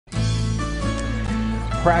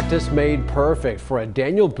Practice made perfect for a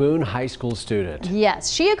Daniel Boone High School student.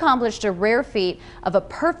 Yes, she accomplished a rare feat of a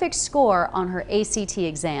perfect score on her ACT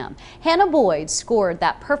exam. Hannah Boyd scored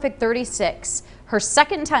that perfect 36, her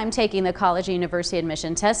second time taking the college and university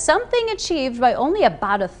admission test, something achieved by only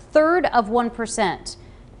about 1/3 of 1%.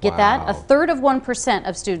 Get that? 1/3 of 1%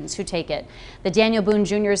 of students who take it. The Daniel Boone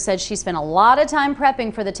Jr. said she spent a lot of time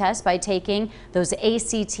prepping for the test by taking those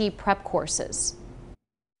ACT prep courses.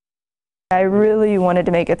 I really wanted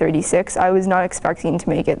to make a 36. I was not expecting to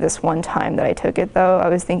make it this one time that I took it though. I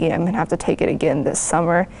was thinking I'm going to have to take it again this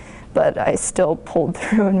summer, but I still pulled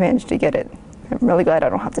through and managed to get it. I'm really glad I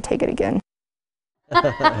don't have to take it again.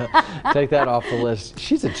 Take that off the list.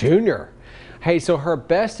 She's a junior. Hey, so her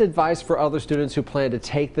best advice for other students who plan to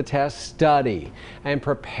take the test: study and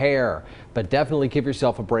prepare, but definitely give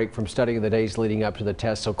yourself a break from studying the days leading up to the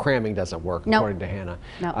test so cramming doesn't work, according to Hannah.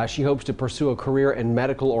 She hopes to pursue a career in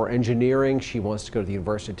medical or engineering. She wants to go to the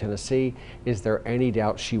University of Tennessee. Is there any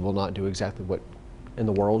doubt she will not do exactly what in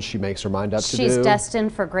the world she makes her mind up to do? She's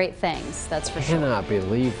destined for great things, that's for sure. I cannot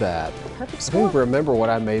believe that. Perfect score. I don't remember what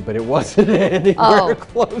I made, but it wasn't anywhere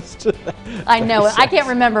close to that. I know. I can't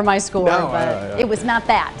remember my score, No, but it was not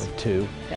that. 2.